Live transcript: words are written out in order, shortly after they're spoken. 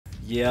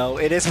Yo,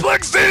 it is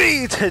Flex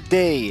City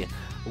today.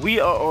 We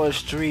are on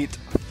Street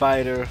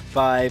Fighter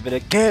 5, and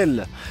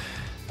again,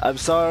 I'm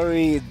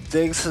sorry,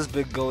 things has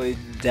been going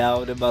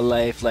down in my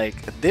life.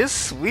 Like,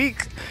 this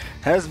week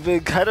has been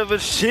kind of a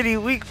shitty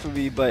week for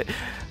me, but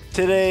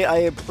today I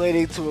am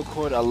planning to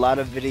record a lot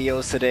of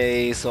videos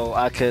today, so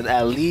I can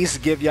at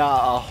least give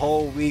y'all a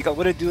whole week. I'm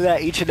gonna do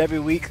that each and every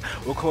week,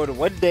 record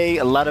one day,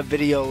 a lot of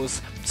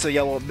videos, so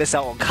y'all won't miss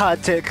out on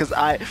content, cause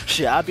I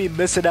be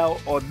missing out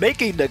on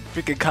making the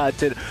freaking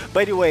content.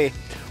 But anyway,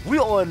 we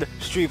on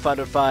Street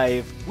Fighter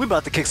 5. We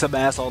about to kick some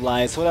ass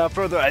online. So without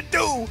further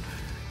ado,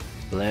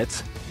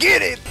 let's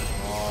get it.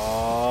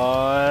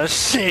 Oh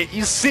shit!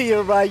 You see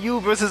it, Ryu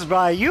versus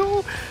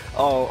Ryu.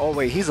 Oh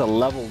wait, he's a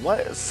level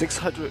what?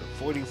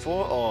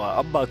 644. Oh,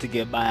 I'm about to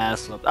get my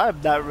ass whooped.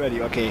 I'm not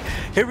ready. Okay,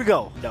 here we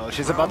go. No,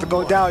 she's about to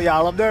go down,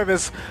 y'all. I'm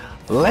nervous.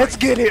 Let's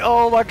get it!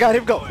 Oh my god,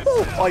 here we go!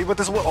 Ooh. Oh, you want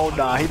this one? Oh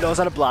nah, he knows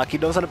how to block. He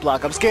knows how to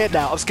block. I'm scared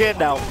now. I'm scared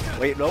now.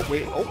 Wait, no,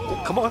 wait.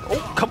 Oh, come on.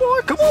 Oh, come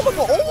on. Come on.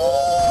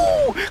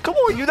 Oh, come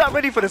on. You're not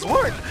ready for this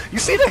work. You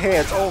see the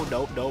hands? Oh,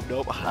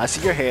 nope. I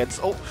see your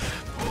hands. Oh,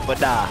 but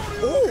nah.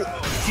 Oh,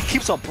 he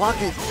keeps on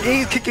blocking.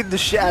 He's kicking the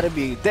shit out of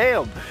me.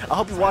 Damn. I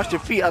hope you washed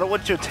your feet. I don't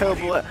want your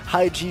terrible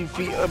hygiene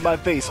feet in my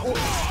face.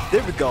 Oh,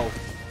 there we go.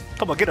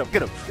 Come on, get him.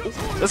 Get him. Ooh,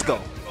 let's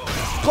go.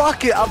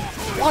 Block it.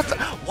 What?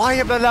 Why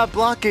am I not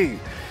blocking?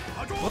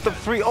 What the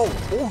free? Oh,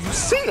 you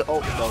see it?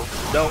 Oh,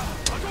 no.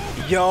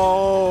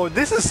 Yo,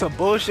 this is some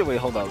bullshit. Wait,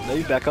 hold on. Let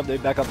me back up.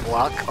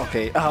 Block.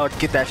 Okay.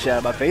 Get that shit out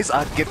of my face.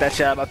 Get that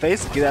shit out of my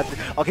face. Get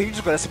that. Okay, you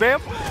just gonna spam?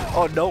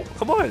 Oh, no.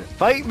 Come on.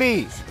 Fight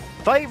me.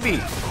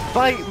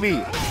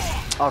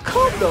 Oh,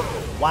 come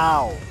on.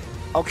 Wow.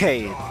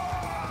 Okay.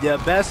 Yeah,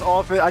 best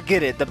offense. I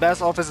get it. The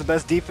best offense, the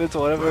best defense,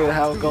 or whatever the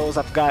hell it goes.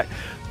 I forgot.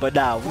 But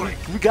now,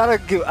 we gotta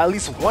get at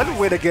least one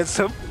win against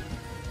him.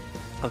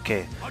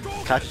 Okay,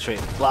 concentrate,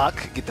 block,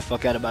 get the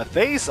fuck out of my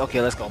face. Okay,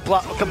 let's go,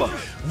 block, come on.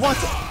 What?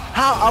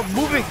 How? I'm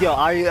moving, yo,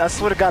 I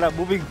swear to God, I'm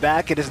moving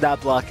back and it's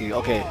not blocking.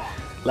 Okay,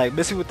 like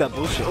messing with that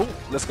bullshit. Oh,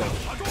 let's go.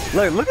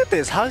 Like, look at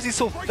this, how is he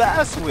so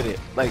fast with it?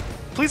 Like,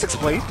 please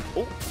explain.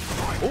 Oh,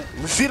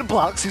 you see the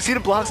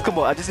blocks, come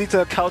on, I just need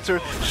to counter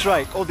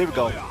strike. Oh, there we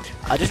go.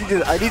 I just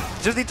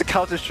need to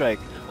counter strike.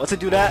 Once I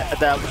do that,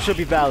 that should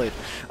be valid.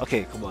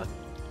 Okay, come on.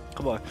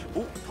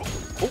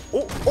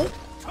 Oh.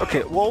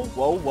 Okay, whoa.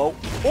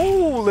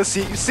 Oh, let's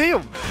see. You see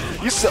him?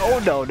 Oh,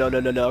 no.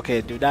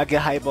 Okay, do not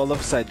get hype all of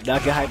a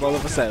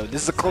sudden.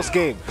 This is a close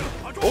game.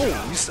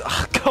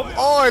 Oh, come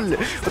on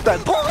with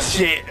that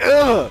bullshit.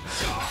 Ugh.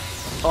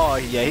 Oh,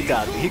 yeah, he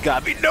got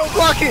me. No,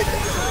 block it.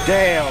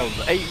 Damn.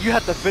 Hey, you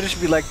have to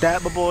finish me like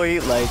that, my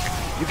boy. Like,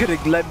 you could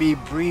have let me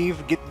breathe,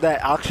 get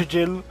that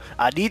oxygen.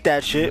 I need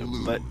that shit,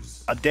 but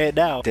I'm dead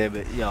now. Damn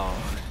it, y'all.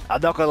 I'm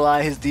not gonna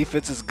lie, his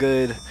defense is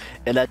good,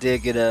 and I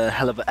did get a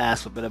hell of an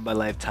ass whooping in my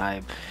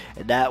lifetime,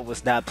 and that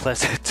was not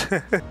pleasant.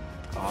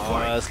 Oh,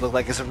 this looks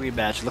like it's a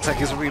rematch.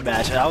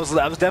 And I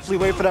was definitely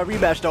waiting for that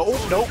rematch though.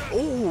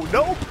 Oh,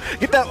 nope.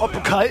 Get that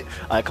uppercut.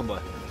 Alright, come on.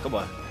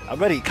 I'm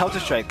ready. Counter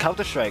strike.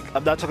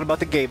 I'm not talking about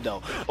the game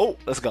though. Oh,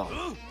 let's go.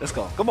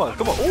 Come on.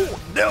 Oh,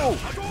 no.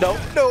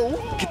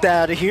 Get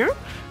that out of here.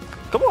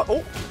 Come on.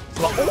 Oh,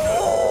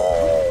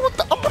 what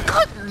the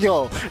uppercut?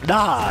 Yo,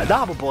 nah,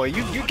 my boy.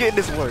 You getting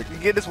this work.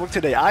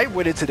 Today. I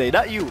win it today,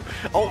 not you.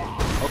 Oh,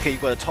 okay, you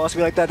gonna toss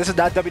me like that? This is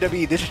not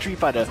WWE. This is Street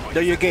Fighter.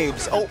 Know your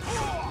games. Oh,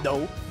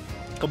 no.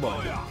 Come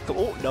on.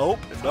 Oh, nope.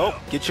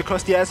 Get your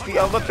crusty ass feet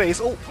out of my face.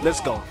 Oh,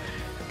 let's go.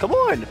 Come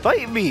on,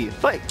 fight me.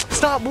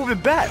 Stop moving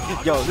back.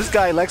 Yo, this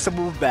guy likes to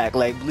move back.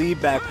 Like, lean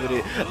back with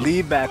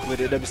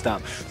it. Let me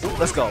stop. Ooh,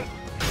 let's go.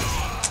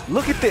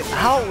 Look at this,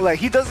 how, like,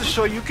 he doesn't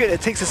show you can. It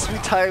takes a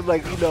sweet time,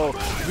 like, you know,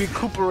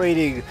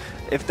 recuperating,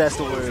 if that's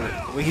the word,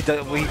 when he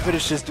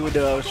finishes doing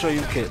the show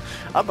you can.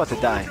 I'm about to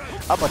die.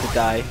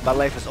 My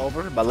life is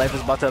over. My life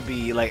is about to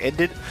be, like,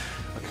 ended.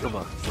 Okay, come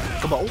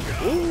on.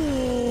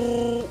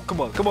 Ooh. Come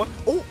on.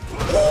 Oh.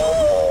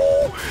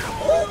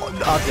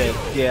 I'm dead.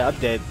 Yeah, I'm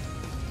dead.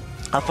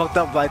 I fucked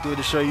up by doing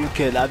the show you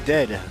can. I'm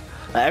dead.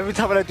 Like, every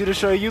time I do the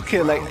show you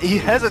can, like, he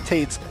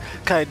hesitates,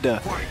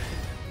 kinda.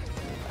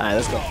 Alright,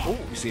 let's go. Oh,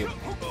 you see him.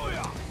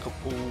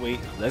 Oh, wait,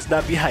 let's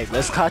not be hyped.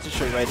 Let's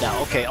concentrate right now.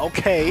 Okay.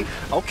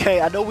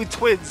 I know we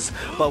twins,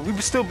 but we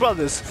still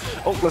brothers.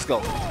 Oh, let's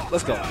go.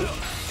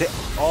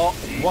 Oh,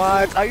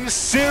 what? Are you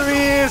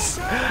serious?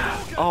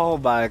 Oh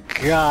my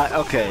god.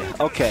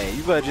 Okay.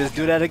 You gonna just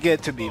do that again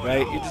to me,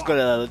 right? You're just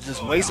gonna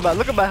waste my.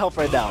 Look at my health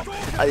right now.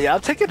 Yeah,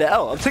 I'm taking the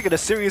L. I'm taking a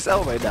serious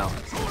L right now.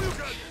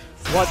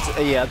 What?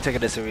 Yeah, I'm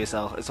taking a serious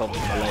L. It's over for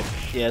my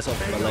life.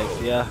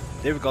 Yeah.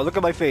 There we go. Look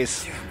at my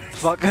face.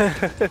 Fuck.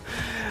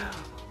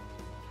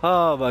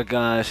 Oh my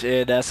gosh,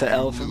 and that's an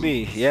L for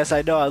me. Yes,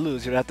 I know I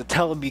lose. You don't have to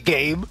tell me,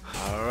 game.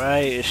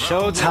 Alright, it's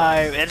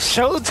showtime.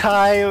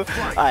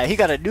 Alright, he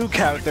got a new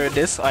character in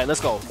this. Alright, let's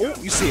go. Oh,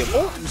 you see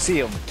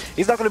him.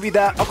 He's not gonna be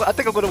that. I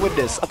think I'm gonna win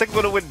this.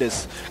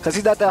 Because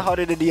he's not that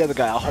harder than the other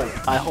guy.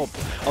 I hope.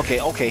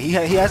 Okay. He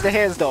has the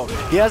hands though.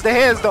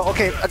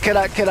 Okay,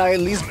 can I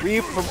at least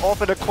breathe from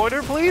off in the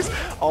corner, please?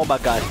 Oh my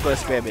god, he's gonna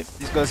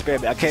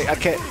spam it. I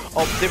can't.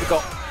 Oh, there we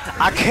go.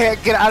 I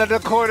can't get out of the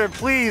corner,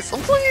 please.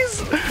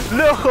 Please.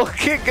 No, I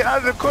can't get out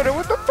of the corner.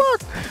 What the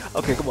fuck?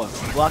 Okay, come on.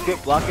 Block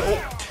it, block it.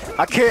 Oh,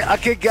 I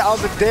can't get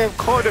out of the damn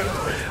corner.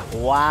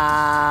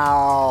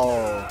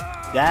 Wow.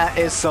 That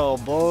is so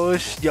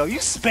bullshit. Yo, you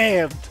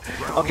spammed.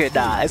 Okay,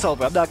 nah, it's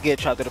over. I'm not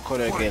getting trapped in the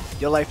corner again.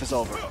 Your life is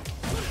over.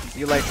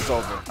 Your life is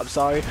over. I'm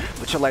sorry,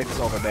 but your life is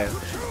over, man.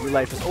 Your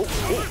life is...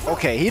 Oh,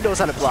 okay, he knows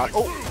how to block.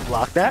 Oh,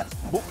 block that.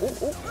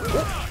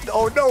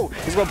 Oh, no.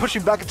 He's going to push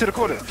you back into the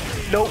corner.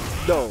 No,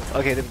 no.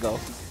 Okay, there we go.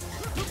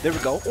 There we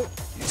go. Oh,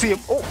 you see him?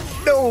 Oh,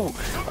 no.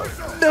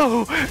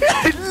 No.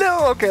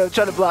 No. Okay, I'm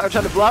trying to block. I'm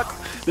trying to block.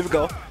 There we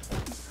go.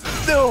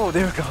 No,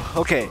 there we go.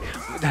 Okay.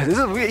 This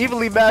is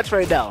evenly matched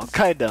right now.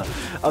 Kinda.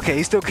 Okay,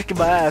 he's still kicking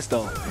my ass,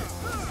 though.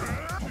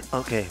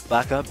 Okay,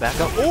 back up, back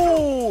up.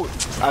 Oh!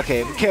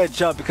 Okay, we can't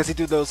jump because he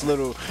do those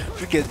little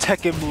freaking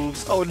Tekken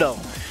moves. Oh no.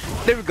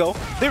 There we go.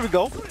 There we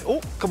go. Oh,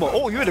 come on.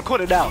 Oh, you're in the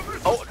corner now.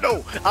 Oh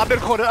no. I'm in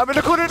the corner. I'm in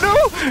the corner. No!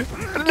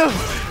 No!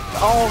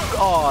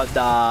 Oh,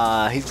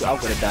 nah. I'm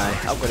gonna die.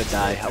 I'm gonna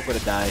die. I'm gonna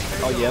die.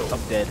 Oh yeah,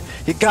 I'm dead.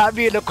 He got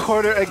me in the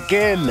corner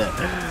again.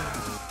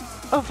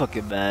 I'm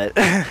fucking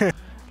mad.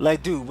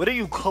 Like, dude, what are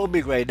you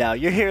combing right now?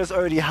 Your hair is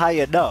already high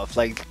enough.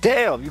 Like,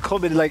 damn, you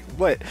combing like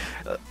what?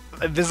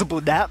 Invisible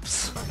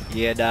naps?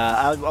 Yeah, nah,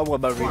 I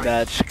want my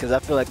rematch because I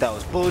feel like that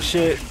was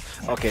bullshit.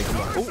 Okay, come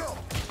on. Ooh,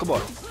 come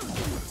on.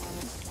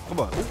 Come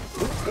on. Ooh,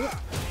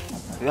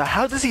 ooh, ooh.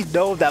 How does he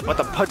know that about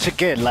to punch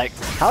again? Like,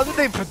 how did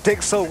they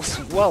predict so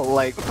well?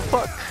 Like, what the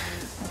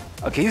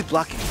fuck? Okay, he's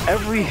blocking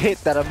every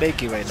hit that I'm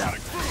making right now.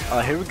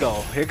 Here we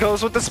go. Here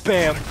goes with the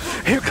spam.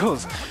 Here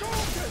goes.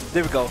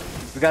 There we go.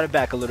 We got it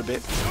back a little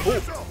bit.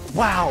 Ooh,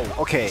 wow.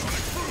 Okay.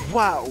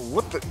 Wow,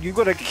 what the? You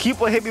gonna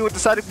keep on hitting me with the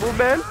Sonic Boom,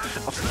 man?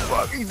 Oh,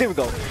 fuck. There we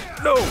go.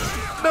 No,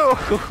 no,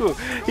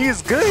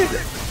 he's good.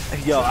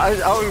 Yo, I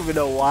don't even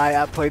know why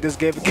I played this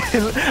game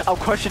again. I'm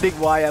questioning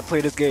why I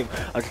played this game.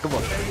 Okay, come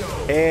on.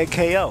 And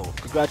KO.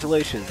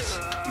 Congratulations.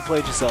 You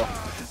played yourself.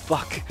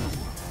 Fuck.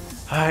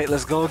 Alright,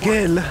 let's go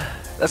again.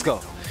 Let's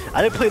go.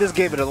 I didn't play this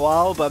game in a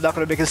while, but I'm not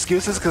gonna make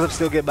excuses because I'm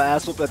still getting my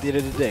ass whooped at the end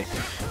of the day.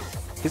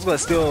 He's gonna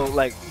still,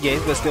 like, yeah,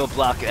 he's gonna still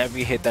block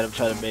every hit that I'm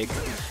trying to make.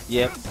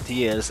 Yep,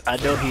 he is. I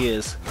know he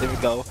is. There we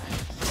go.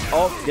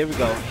 Oh, there we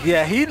go.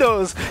 Yeah, he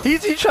knows.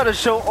 He's trying to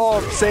show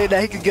off, saying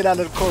that he can get out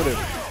of the corner.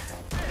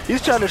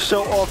 He's trying to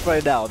show off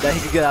right now that he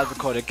can get out of the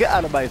corner. Get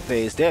out of my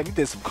face. Damn, you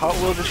did some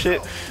cartwheels and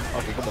shit.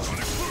 Okay, come on.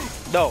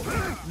 No,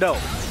 no.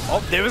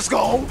 Oh, there we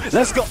go.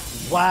 Let's go.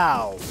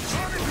 Wow.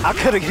 I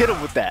could have hit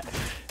him with that.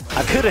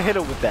 I could have hit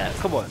him with that.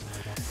 Come on.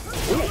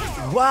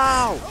 Ooh,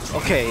 wow.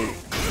 Okay.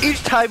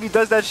 Each time he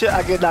does that shit,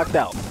 I get knocked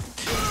out.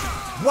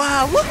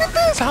 Wow, look at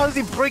this! How is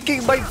he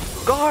breaking my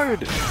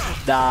guard?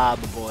 Nah,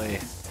 my boy.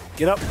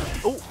 Get up.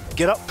 Oh,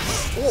 get up.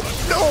 Oh,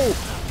 no!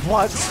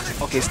 What?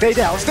 Okay, stay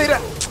down, stay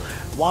down!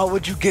 Why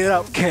would you get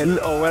up, Ken,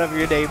 or whatever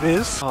your name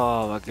is?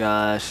 Oh my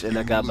gosh, and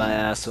I got my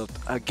ass up.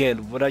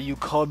 Again, what are you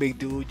combing,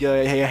 dude?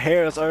 Your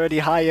hair is already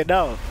high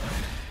enough.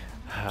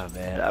 Oh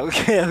man,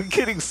 I'm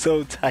getting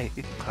so tight.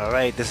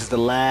 Alright, this is the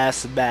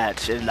last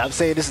match. And I'm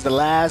saying this is the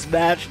last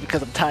match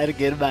because I'm tired of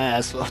getting my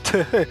ass whooped.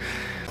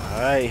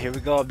 Alright, here we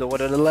go. I'm the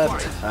one on the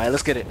left. Alright,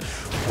 let's get it.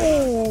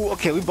 Ooh,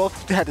 okay, we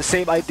both had the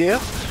same idea.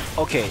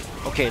 Okay,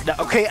 okay,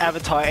 okay,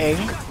 Avatar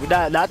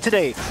Aang. Not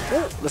today.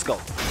 Ooh, let's go.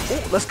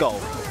 Ooh, let's go.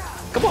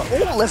 Come on.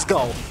 Ooh, let's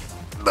go.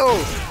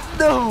 No,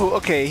 no.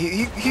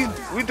 Okay,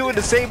 we're doing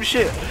the same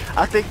shit.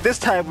 I think this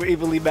time we're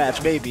evenly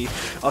matched, maybe.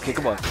 Okay,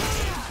 come on.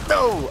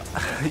 No!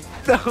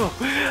 No!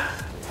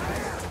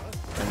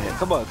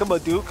 Come on,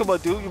 dude. Come on,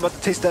 dude. You're about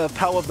to taste the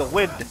power of the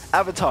wind.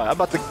 Avatar. I'm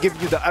about to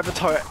give you the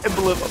Avatar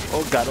emblem.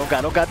 Oh god, oh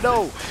god, oh god,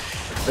 no!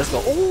 Let's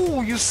go.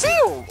 Oh, you see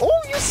him!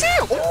 Oh, you see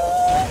him!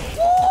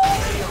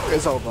 Oh!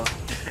 It's over.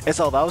 It's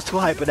over. I was too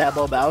hype in that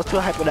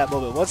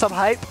moment. Once I'm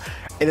hype,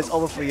 it is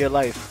over for your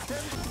life.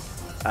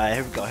 Alright,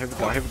 here we go, here we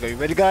go, here we go. You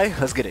ready, guy?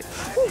 Let's get it.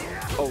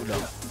 Oh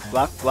no.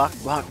 Block, block,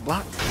 block,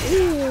 block.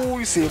 Ooh,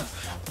 you see him.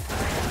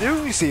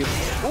 Ooh, you see him.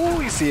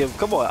 Ooh, you see him.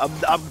 Come on.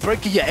 I'm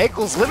breaking your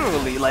ankles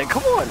literally. Like,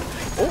 come on.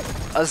 Oh,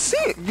 I see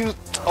it. You.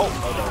 Oh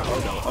no, oh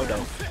no, oh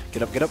no.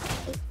 Get up, get up.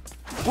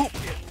 Woo.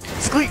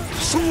 Squeak.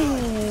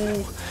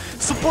 Ooh.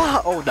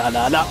 Supply. Oh, nah.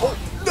 Oh,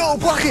 no,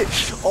 block it.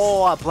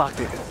 Oh, I blocked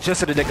it.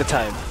 Just in the nick of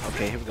time.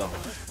 Okay, here we go.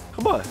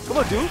 Come on,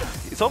 dude.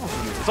 It's over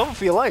for you. It's over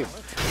for your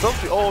life. It's over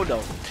for you. Oh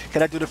no.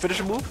 Can I do the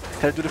finisher move?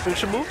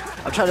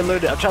 I'm trying to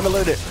learn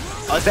it.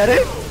 Oh, is that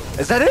it?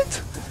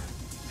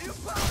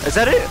 Is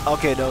that it?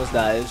 Okay, no, it's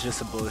not. It's just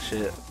some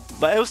bullshit.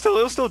 But it was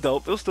still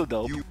dope.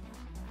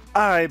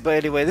 Alright, but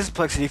anyway, this is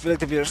Plexity. If you like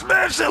the video,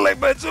 smash that like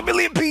button to a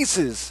million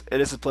pieces.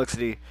 And this is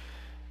Plexity.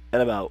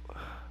 And I'm out.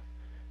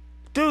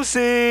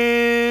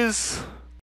 Deuces!